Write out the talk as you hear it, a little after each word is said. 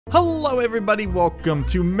Hello everybody, welcome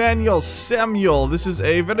to Manual Samuel. This is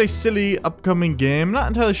a very silly upcoming game. Not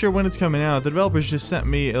entirely sure when it's coming out. The developers just sent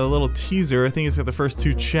me a little teaser. I think it's got the first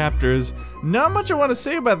 2 chapters. Not much I want to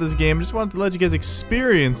say about this game, just wanted to let you guys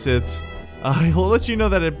experience it. I'll let you know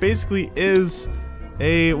that it basically is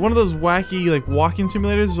one of those wacky like walking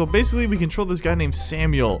simulators. Well, basically we control this guy named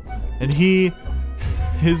Samuel, and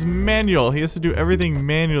his manual, he has to do everything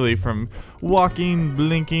manually, from walking,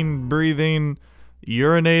 blinking, breathing,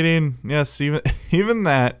 urinating, yes, even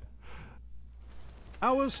that.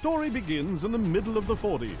 Our story begins in the middle of the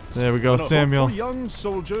 40s. There we go, Samuel. A young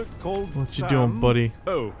soldier called What you Sam. doing, buddy?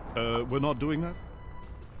 Oh, we're not doing that?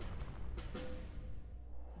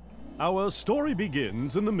 Our story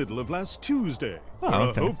begins in the middle of last Tuesday, where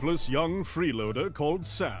a hopeless young freeloader called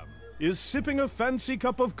Sam is sipping a fancy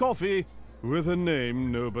cup of coffee with a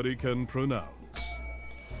name nobody can pronounce.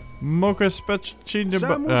 Mocha Specchino.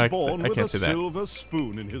 Sam was born I with can't a say that. silver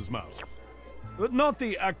spoon in his mouth. But not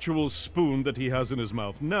the actual spoon that he has in his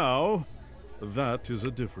mouth now. That is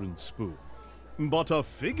a different spoon. But a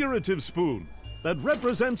figurative spoon that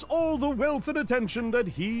represents all the wealth and attention that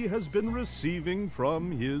he has been receiving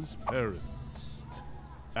from his parents.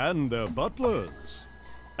 And their butlers.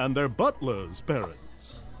 And their butlers'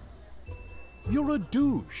 parents. You're a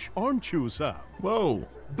douche, aren't you, Sam? Whoa.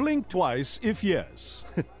 Blink twice if yes.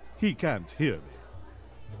 He can't hear me.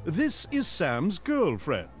 This is Sam's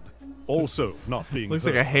girlfriend. Also not being Looks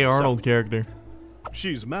like a Hey Arnold character.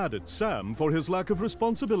 She's mad at Sam for his lack of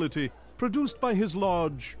responsibility, produced by his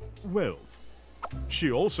large wealth.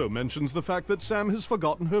 She also mentions the fact that Sam has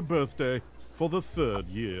forgotten her birthday for the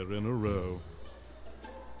 3rd year in a row.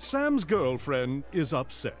 Sam's girlfriend is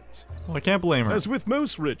upset. Well, I can't blame her. As with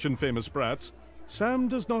most rich and famous brats, Sam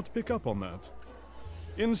does not pick up on that.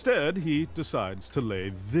 Instead, he decides to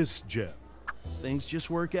lay this gem. Things just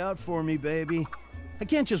work out for me, baby. I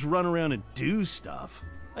can't just run around and do stuff.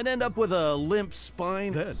 I'd end up with a limp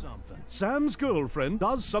spine or something. Sam's girlfriend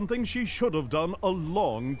does something she should have done a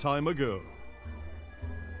long time ago.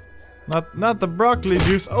 Not the broccoli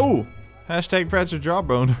juice. Oh! Hashtag fracture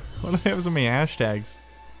jawbone. Why do they have so many hashtags?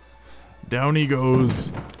 Down he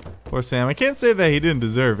goes. Poor Sam. I can't say that he didn't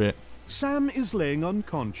deserve it. Sam is laying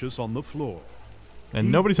unconscious on the floor. And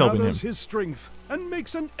nobody's helping him. He gathers his strength and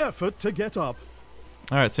makes an effort to get up.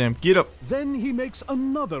 Alright, Sam, get up. Then he makes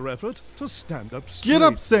another effort to stand up straight. Get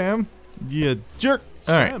up, Sam! You jerk!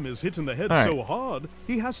 Alright. Sam is hit in the head so hard,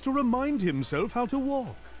 he has to remind himself how to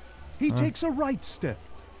walk. He takes a right step.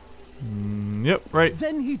 Yep, right.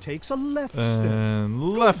 Then he takes a left step. And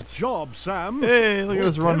left. Good job, Sam. Hey, look at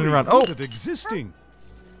us running around. Good Oh! at existing.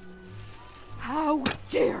 How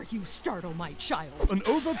dare you startle my child? An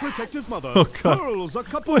overprotective mother hurls a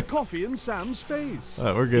cup of coffee in Sam's face.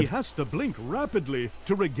 We're good. He has to blink rapidly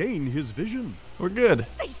to regain his vision. We're good.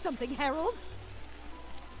 Say something, Harold.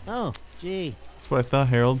 Oh, gee. That's what I thought,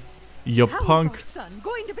 Harold. You How punk. is our son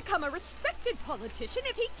going to become a respected politician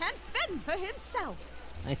if he can't fend for himself?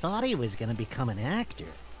 I thought he was gonna become an actor.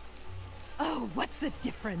 Oh, what's the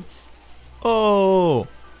difference? Oh!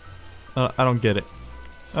 I don't get it.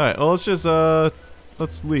 Alright, well, let's just,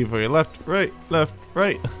 let's leave. Okay, left, right, left,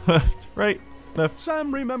 right, left.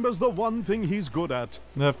 Sam remembers the one thing he's good at.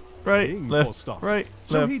 Left, right, Paying for left, stuff. right,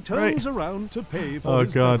 So left, he turns around to pay for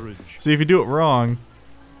his beverage. See, if you do it wrong...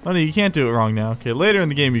 Oh, no, you can't do it wrong now. Okay, later in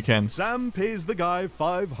the game you can. Sam pays the guy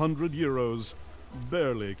 500 euros,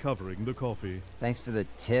 barely covering the coffee. Thanks for the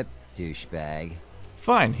tip, douchebag.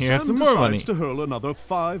 Fine, here, have some Sam more money. decides to hurl another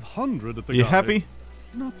 500 at the guy. You happy?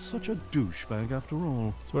 Not such a douchebag after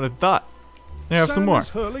all. That's what I thought. Here, have some Sam more. is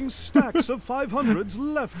hurling stacks of 500s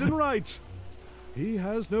left and right. He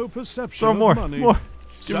has no perception Throw of more, money. more.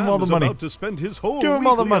 Just give him all the money. About to spend his whole Give him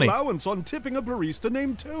all the weekly money. allowance on tipping a barista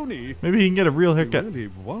named Tony. Maybe he can get a real haircut. He really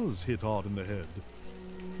was hit hard in the head.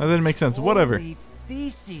 That didn't make sense. Whatever. Holy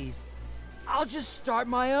feces. I'll just start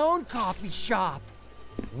my own coffee shop.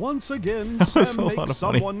 Once again, was Sam a lot makes of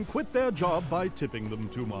money. someone quit their job by tipping them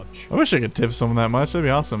too much. I wish I could tip someone that much. That'd be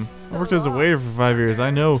awesome. I worked as a waiter for 5 years.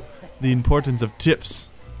 I know the importance of tips.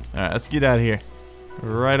 Alright, let's get out of here.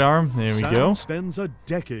 Right arm. There we Sam go. spends a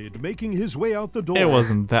decade making his way out the door. It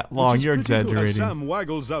wasn't that long. Which is You're pretty good. As exaggerating. Sam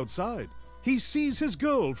waggles outside, he sees his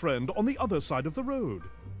girlfriend on the other side of the road.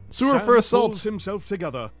 Sewer Sam for assault. pulls himself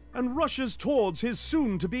together and rushes towards his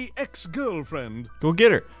soon-to-be ex-girlfriend. Go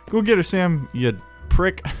get her. Go get her, Sam, you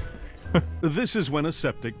prick. This is when a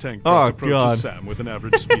septic tank Oh, approaches God. Sam with an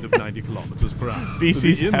average speed of 90 kilometers per hour.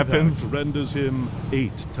 Feces The impact happens. renders him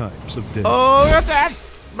 8 types of death. Oh, that's it!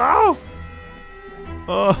 No!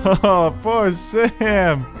 Oh, poor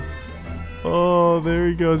Sam. Oh, there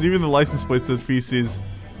he goes. Even the license plate said feces.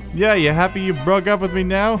 Yeah, you happy you broke up with me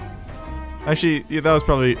now? Actually, yeah, that was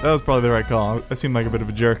probably the right call. I seemed like a bit of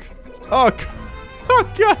a jerk. Oh,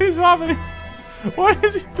 oh God, he's vomiting. Why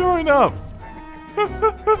is he throwing up?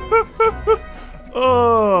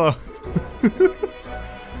 Oh,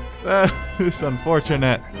 that is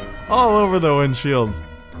unfortunate. All over the windshield.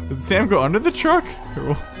 Did Sam go under the truck?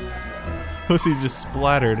 Or was he just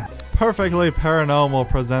splattered? Perfectly Paranormal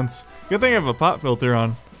presents. Good thing I have a pop filter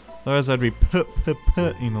on. Otherwise I'd be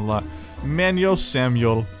putting a lot. Manuel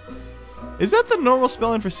Samuel. Is that the normal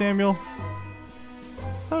spelling for Samuel? I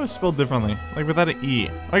thought it was spelled differently. Like without an E.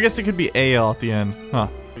 I guess it could be AL at the end. Huh.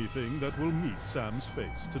 Anything that will meet Sam's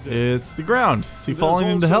face today. It's the ground. Is he falling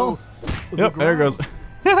into hell? Yep, there it goes.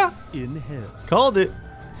 In hell. Called it.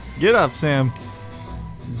 Get up, Sam.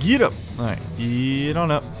 Get up. Alright, get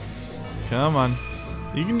on up. Come on.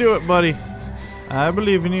 You can do it, buddy. I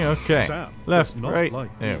believe in you. Okay. Sam Left, does not right.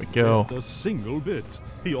 like There we being go. dead a single bit.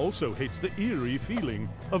 He also hates the eerie feeling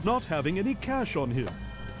of not having any cash on him.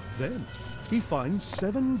 Then, he finds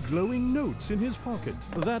 7 glowing notes in his pocket.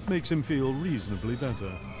 That makes him feel reasonably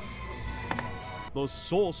better. The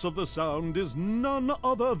source of the sound is none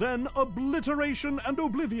other than obliteration and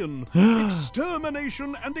oblivion,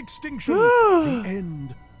 extermination and extinction, the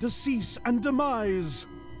end, decease and demise,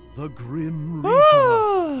 the grim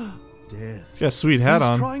reaper, death. He's got a sweet hat He's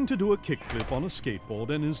on. trying to do a kickflip on a skateboard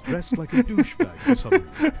and is dressed like a douchebag or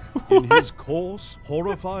something. In his coarse,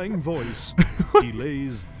 horrifying voice, he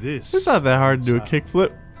lays this. It's not that hard to do a Sam.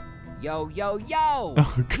 kickflip. Yo, yo, yo!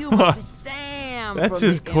 Oh, You God. must be Sam! That's from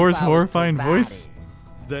his the coarse, info horrifying provided. voice.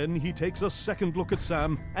 Then he takes a second look at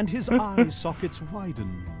Sam, and his eye sockets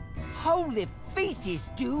widen. Holy feces,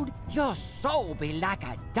 dude! Your soul be like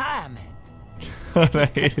a diamond. I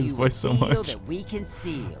hate his You voice so feel much. that we can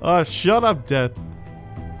seal. Oh, shut up, Death.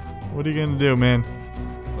 What are you gonna do, man?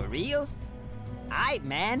 For reals? Aight,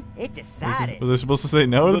 man. It Was decided. I supposed to say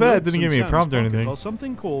no to The that? It notes didn't in give me a Sam's prompt or pocket anything. are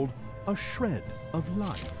something called a shred of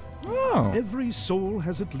life. Oh. Every soul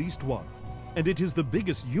has at least one, and it is the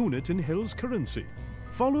biggest unit in Hell's currency,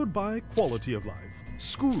 followed by quality of life,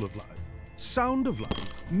 school of life, sound of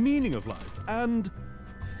life, meaning of life, and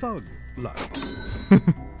thug life.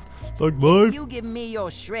 Thug life. You give me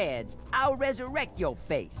your shreds, I'll resurrect your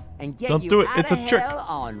face and get Don't you do it, out it's of a trick. hell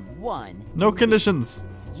on one. No conditions.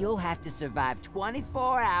 You'll have to survive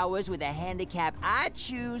 24 hours with a handicap I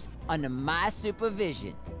choose under my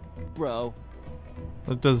supervision, bro.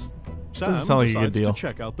 That doesn't Sam sound like a good decides deal. to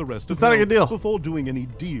check out the rest It's of not a Hell good deal. before doing any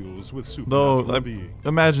deals with Though, supernatural I beings.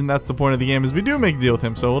 imagine that's the point of the game, is we do make a deal with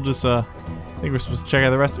him, so we'll just, I think we're supposed to check out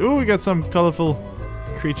the rest. Ooh, we got some colorful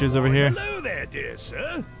creatures over here. Hello there, dear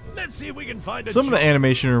sir. Let's see if we can find a Some of the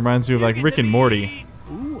animation reminds me of, like, Rick and Morty.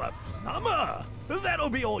 Ooh, a plumber. That'll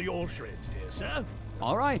be all your shreds, dear sir.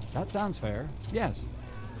 All right, that sounds fair. Yes.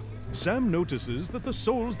 Sam notices that the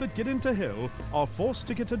souls that get into hell are forced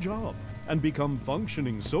to get a job and become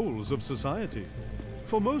functioning souls of society.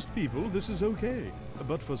 For most people, this is okay,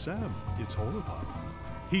 but for Sam, it's horrifying.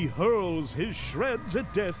 He hurls his shreds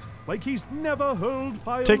at death like he's never hurled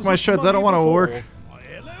piles Take my of shreds, I don't money want to before. work.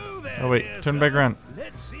 Hello there, Oh wait, dear turn sir. back around.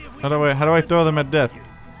 Let's see if we How do I throw them at death?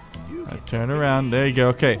 I turn around, there you go,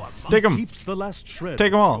 okay. Take them! Keeps the last shred.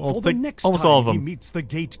 Take 'em all. For I'll the take next almost time all of He 'em. meets the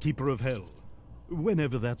gatekeeper of hell,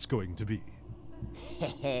 whenever that's going to be.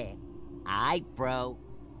 Aight, bro.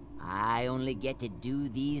 I only get to do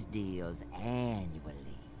these deals annually.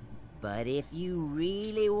 But if you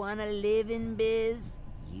really want to live in biz,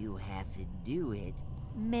 you have to do it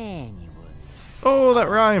manually. Oh, that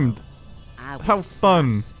rhymed! I will How start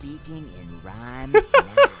fun. Speaking in rhymes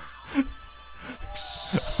now.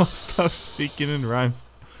 I'll stop speaking in rhymes.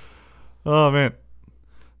 Oh man.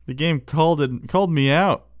 The game called me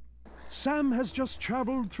out. Sam has just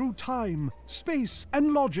traveled through time, space,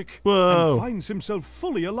 and logic, Whoa. and finds himself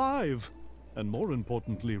fully alive, and more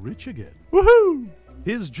importantly, rich again. Woohoo!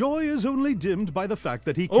 His joy is only dimmed by the fact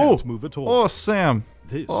that he Oh! can't move at all. Oh, Sam.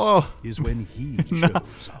 This Oh. is when he No,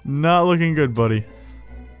 shows up. not looking good, buddy.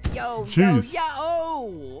 Yo, Jeez. yo,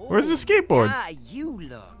 yo! Where's the skateboard? Ah, you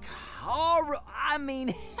look horrible. I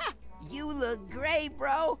mean, you look great,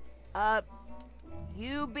 bro.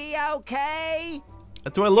 You be okay?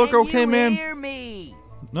 Do I look Can okay, you man? hear me?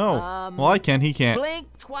 No. Well, I can. He can't. Blink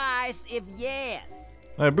twice if yes.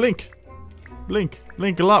 Blink. Blink.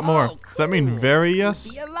 Blink a lot more. Oh, Does that mean cool. very You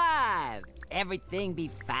yes? Be alive. Everything be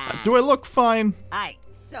fine. Do I look fine? Aight,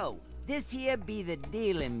 so this here be the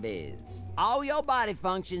dealing biz. All your body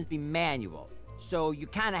functions be manual, so you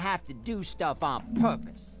kind of have to do stuff on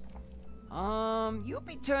purpose. You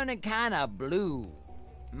be turning kind of blue.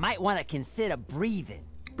 Might want to consider breathing.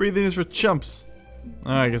 Breathing is for chumps.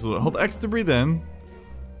 I guess we'll hold X to breathe in.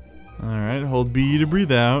 Alright, hold B to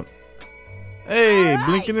breathe out. Hey, All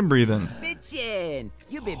blinking right. and breathing. Bitchin'.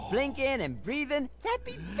 You be blinking and breathing. That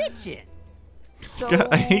be bitchin'. So, God,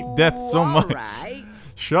 I hate death so much. Alright.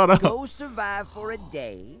 Shut up. Go survive for a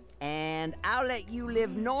day, and I'll let you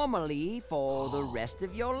live normally for the rest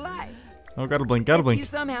of your life. Oh, gotta blink, gotta If you blink.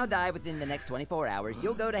 somehow die within the next 24 hours,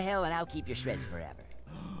 you'll go to hell and I'll keep your shreds forever.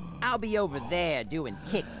 I'll be over there doing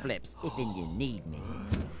kick flips if you need me.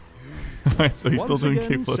 Alright, so he's still Once doing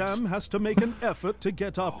again, kickflips. Sam has to make an effort to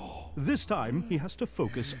get up. This time, he has to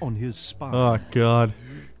focus on his spine. Oh, God.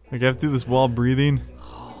 Like, I have to do this while breathing.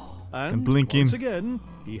 and blinking. once again,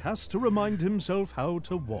 he has to remind himself how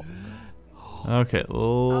to walk. Okay,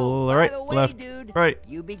 Oh, by right, the way, left, dude, right,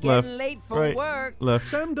 you be getting left, late for right, work. left.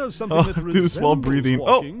 Sam does something Oh, that do this while resembles breathing. Oh,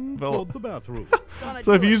 walking fell. toward the bathroom. Gonna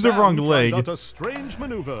So if do you it. use the Sam wrong tries leg. out a strange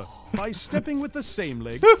maneuver by stepping with the same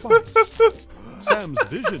leg twice. Sam's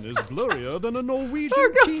vision is blurrier than a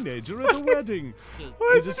Norwegian teenager at a wedding. He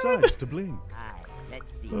decides to blink. Alright,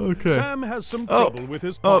 let's see. Okay. Sam has some trouble with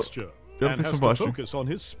his posture Gotta and fix has some to posture. focus on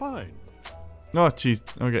his spine. Oh, jeez.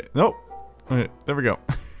 Okay. Nope. Okay, there we go.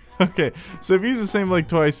 Okay, so if you use the same leg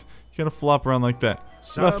twice, you're gonna flop around like that.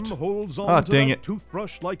 Sam Left. holds on Ah, to dang that it.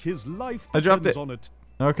 toothbrush like his life I dropped depends it. on it.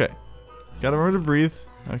 Okay. Gotta remember to breathe.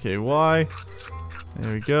 Okay, Y.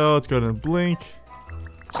 There we go. Let's go ahead and blink.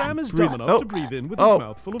 Sam is Breathe. dumb enough Oh. to breathe in with Oh. his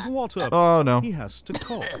mouth full of water. Oh, no. He has to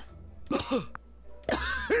cough.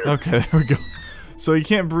 Okay, there we go. So you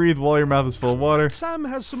can't breathe while your mouth is full of water. Sam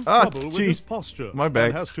has some Ah, trouble with his jeez. posture My bad.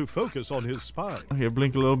 and has to focus on his spine. Okay,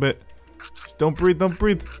 blink a little bit. Just don't breathe, don't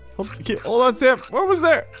breathe. Hold on, Sam. What was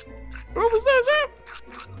there? What was there,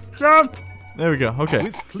 Sam? Sam! There we go. Okay.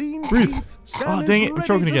 With clean Breathe. teeth, Sam Oh, is dang it, I'm ready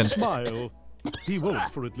choking to again. Smile. He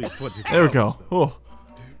won't for at least 24 There we go. hours, though.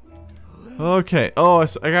 Oh. Okay. Oh,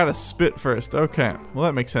 I gotta spit first. Okay. Well,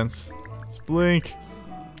 that makes sense. Let's blink.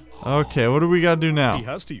 Okay, what do we gotta do now? He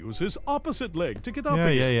has to use his opposite leg to get up Yeah,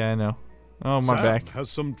 again. yeah, I know. Oh, my Sam back. has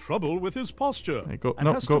some trouble with his posture Hey, go- and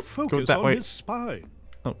no, has go to focus that on way. his spine.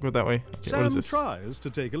 Oh, go that way. Okay, Sam what is this? tries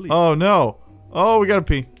to take a leap. Oh, no. Oh, we gotta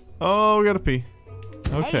pee. Oh, we gotta pee.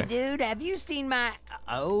 Okay. Hey, dude, have you seen my...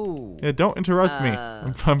 Oh. Yeah, don't interrupt me.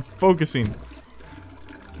 I'm focusing.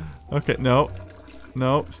 Okay, no.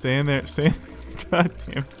 No, stay in there. Stay in God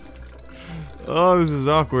damn. Oh, this is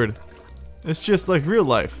awkward. It's just like real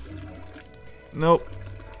life. Nope.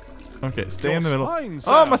 Okay, stay Your in the middle. spine,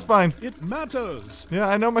 Oh, Sam. my spine. It matters. Yeah,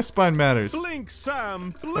 I know my spine matters. Blink,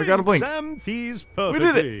 Sam. Blink. I gotta blink. Sam pees did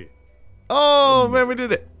perfectly. it. Oh, man, we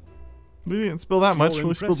did it. We didn't spill that much. You're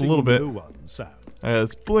We spilled a little bit. impressing no one, Sam. Alright,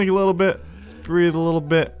 let's blink a little bit. Let's breathe a little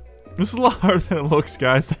bit. This is a lot harder than it looks,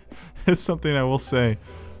 guys. It's something I will say.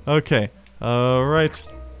 Okay. Right.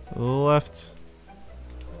 Left.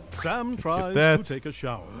 Sam get tries that. to take a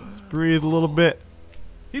shower. Let's breathe a little bit.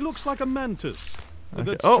 He looks like a mantis Okay.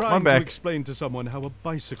 that's Oh, my trying back. to explain to someone how a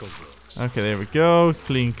bicycle works. Okay, there we go.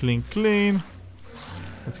 Clean, clean, clean.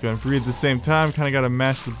 Let's go and breathe at the same time. Kind of got to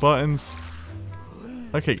mash the buttons.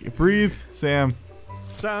 Okay, breathe, Sam.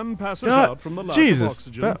 Sam passes God, out from the lack of Jesus,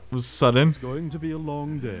 oxygen. that was sudden. It's going to be a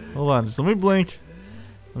long day. Hold on, just let me blink.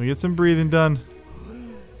 Let me get some breathing done.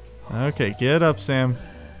 Okay, get up, Sam.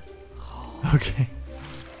 Okay.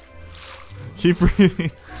 Keep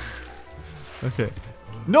breathing. Okay.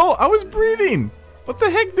 No, I was breathing! What the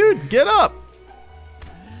heck, dude? Get up!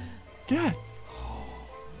 God.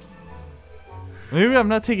 Maybe I'm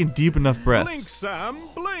not taking deep enough Blink, breaths. Sam,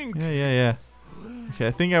 blink! Yeah. Okay,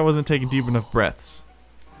 I think I wasn't taking deep enough breaths.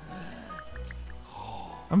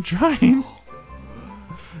 I'm trying.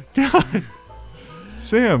 God.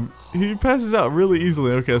 Sam, he passes out really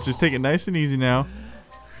easily. Okay, let's just take it nice and easy now.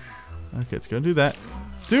 Okay, it's gonna do that.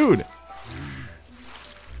 Dude!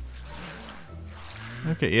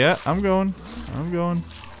 Okay, yeah, I'm going.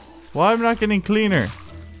 Why am I not getting cleaner?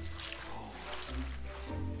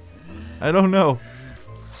 I don't know.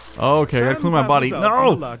 Okay, I gotta Sam clean my body. passes out from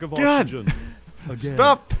No! the lack of God! oxygen. Again.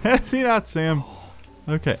 Stop passing out, Sam.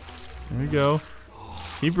 Okay, there we go.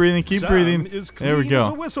 Keep breathing, keep Sam breathing. is There we clean as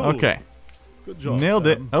a go. whistle. Okay, Good job, nailed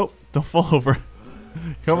it. Sam. Oh, don't fall over.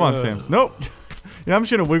 Come on, Sam. Nope. Yeah, I'm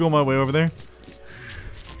just gonna wiggle my way over there.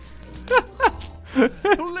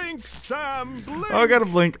 Blink, Sam, blink! Oh, I gotta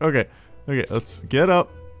blink. Okay, let's get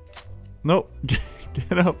up. Nope,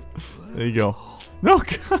 get up. There you go. No,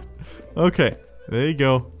 God. Okay, there you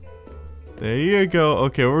go. There you go.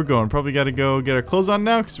 Okay, where we're going. Probably gotta go get our clothes on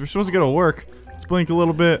now because we're supposed to go to work. Let's blink a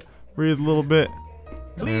little bit, breathe a little bit.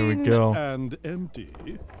 There we Clean go. and empty.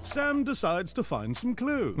 Sam decides to find some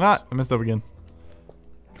clues. I messed up again.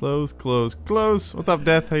 Close. What's up,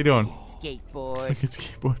 Death? How you doing? Skateboard. Look at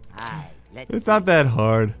skateboard. Alright, let's It's not that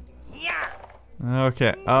hard. Yeah.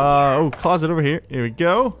 Okay. Oh, closet over here. Here we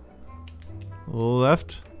go.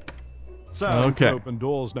 Left. Sam Okay. can open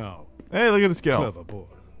doors now. Hey, look at this go. Clever boy.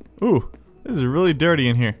 Ooh, this is really dirty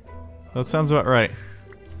in here. That sounds about right.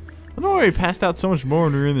 I don't know why we passed out so much more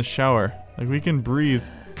when we were in the shower. Like, we can breathe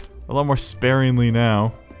a lot more sparingly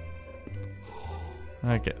now.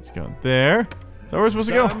 Okay, let's go there. Is that where we're supposed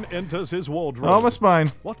to go? Sam enters his wardrobe. Oh, my spine.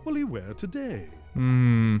 What will he wear today?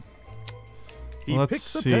 He Let's picks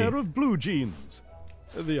see. a pair of blue jeans.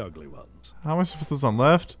 The ugly ones. How am I supposed to put this on?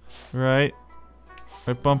 Left? Right?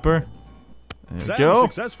 Right bumper? There we Sam go.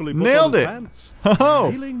 successfully puts Nailed on his it. pants, Oh.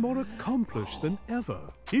 feeling more accomplished than ever.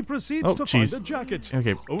 He proceeds Oh, to jeez. find a jacket.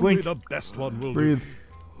 Okay, Only blink. the best one will Breathe. do.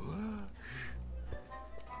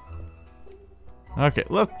 Okay,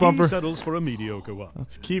 left bumper. He settles for a mediocre one.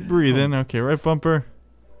 Let's keep breathing. Okay, right bumper.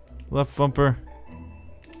 Left bumper.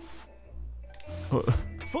 Oh,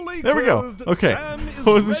 Fully there we go. clothed, Okay. Sam is I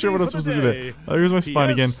wasn't sure ready what I was for supposed the to do day. there. Here's my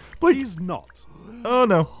spine P.S. again. Blink. He's not. Oh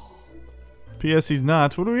no. P.S. He's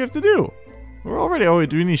not. What do we have to do? We're already. Oh wait,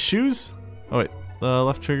 do we need shoes? Oh wait,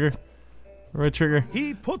 left trigger, right trigger.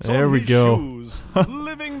 He puts There on we his go. shoes,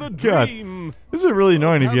 living the God. dream. This is really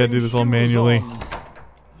annoying if you had to do Having this all shoes manually, on.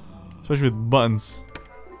 especially with buttons.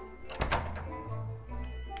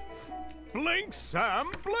 Blink,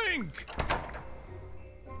 Sam, blink.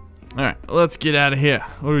 All right, let's get out of here.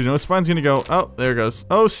 What do we do? Spine's gonna go. Oh, there it goes.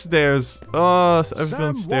 Oh, stairs. Oh, I have a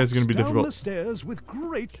feeling stairs are gonna be walks down difficult. the stairs with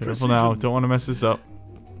great Careful precision. now. Don't want to mess this up.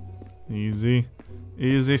 Easy.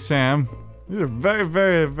 Easy, Sam. These are very,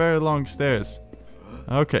 very, very long stairs.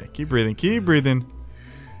 Okay, keep breathing. Keep breathing.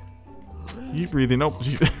 Keep breathing. Oh,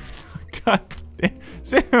 jeez. God damn.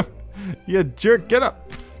 Sam, you jerk. Get up.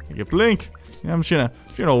 You blink. Yeah, I'm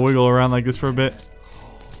just gonna wiggle around like this for a bit.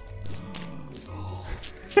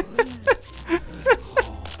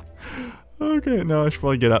 Okay, no, I should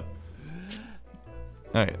probably get up.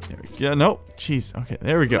 Alright, there we go. Nope. Jeez. Okay,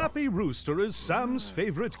 there we go. Flappy Rooster is Sam's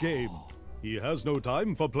favorite game. He has no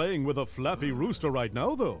time for playing with a Flappy Rooster right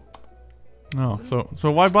now, though. Oh,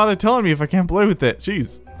 so why bother telling me if I can't play with it?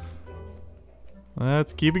 Jeez.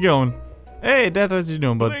 Let's keep it going. Hey, Death, what you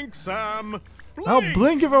doing, bud? Blink, Sam. Blink. I'll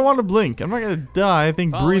blink if I want to blink. I'm not gonna die. I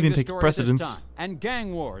think Following breathing the takes story this precedence. time, and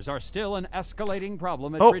gang wars are still an escalating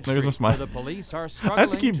problem at Oh, Bridge there's my Street, where smile. the police are I struggling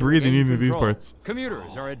have to keep breathing regain even through these control. parts.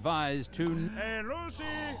 Commuters are advised to Hey, Lucy,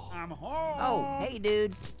 I'm home. Oh, hey,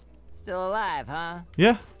 dude. Still alive, huh?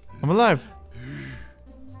 Yeah, I'm alive.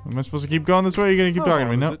 Am I supposed to keep going this way? Or are you gonna keep How talking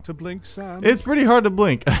to me? hard No. is it to blink, Sam? It's pretty hard to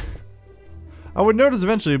blink. I would notice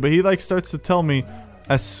eventually, but he like starts to tell me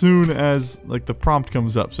as soon as like the prompt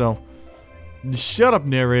comes up. So, shut up,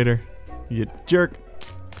 narrator. You jerk.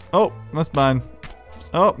 Oh, my spine.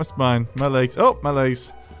 Oh, my spine. My legs. Oh, my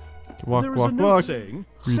legs. Walk, There is walk, a note walk. saying,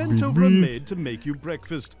 Breathe, sent breathe, over a breathe. maid to make you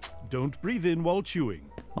breakfast. Don't breathe in while chewing.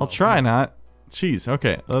 I'll try not. Jeez.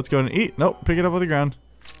 Okay, let's go and eat. Nope, pick it up off the ground.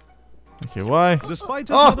 Okay, why? Despite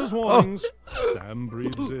his Oh, mother's warnings, Sam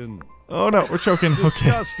breathes in. Oh no, we're choking. Okay.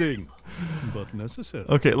 Disgusting, but necessary.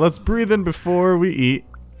 Okay, let's breathe in before we eat.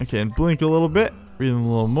 Okay, and blink a little bit. Breathe in a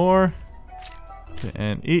little more. Okay,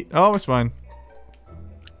 and eat. Oh, my spine.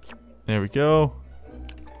 There we go.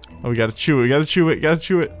 Oh, we gotta chew it. We gotta chew it. Gotta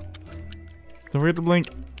chew it. Don't forget to blink.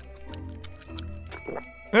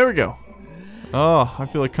 There we go. Oh, I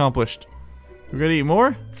feel accomplished. We gotta eat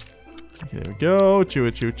more? Okay, there we go. Chew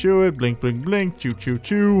it, chew, chew it. Blink, blink, blink. Chew, chew,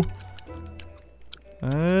 chew.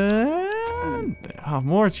 And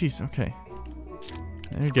more. Jeez. Okay.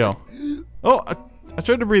 There we go. Oh, I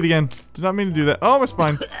tried to breathe again. Did not mean to do that. Oh, my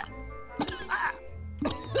spine.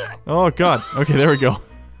 Oh God. Okay, there we go.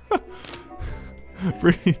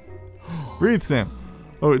 Breathe. Breathe, Sam.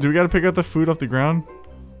 Oh, do we gotta pick up the food off the ground?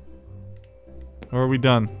 Or are we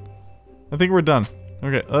done? I think we're done.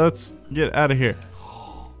 Okay, let's get out of here.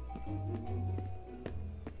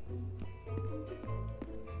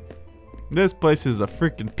 This place is a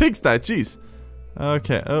freaking pigsty, jeez.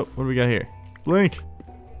 Okay, oh, what do we got here? Blink.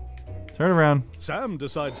 Turn around. Sam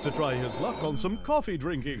decides to try his luck on some coffee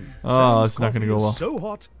drinking. Oh, Sam's it's not gonna go coffee well. is so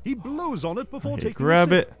hot, he blows on it before Okay, taking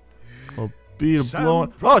grab a sip. it. I'll beat a Sam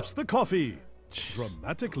blowing. Oh, drops the coffee. jeez.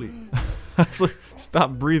 Dramatically.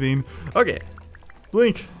 Stop breathing. Okay.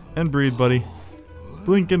 Blink and breathe, buddy.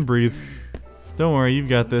 Blink and breathe. Don't worry, you've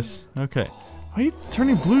got this. Okay. Why are you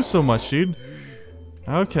turning blue so much, dude?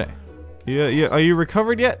 Okay. Yeah. Are you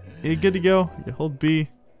recovered yet? You good to go? You hold B.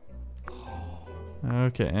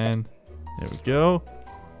 Okay, and there we go.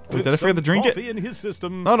 Wait, With did I forget to some drink it? coffee in his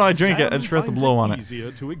system, Oh, no, I drank it. I Sam just forgot to finds blow on it.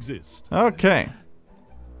 Easier to exist. Okay.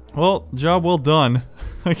 Well, job well done.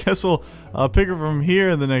 I guess we'll pick her from here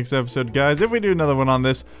in the next episode, guys. If we do another one on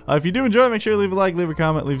this. If you do enjoy it, make sure to leave a like, leave a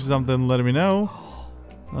comment, leave something, let me know.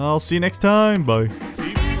 I'll see you next time.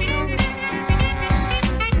 Bye.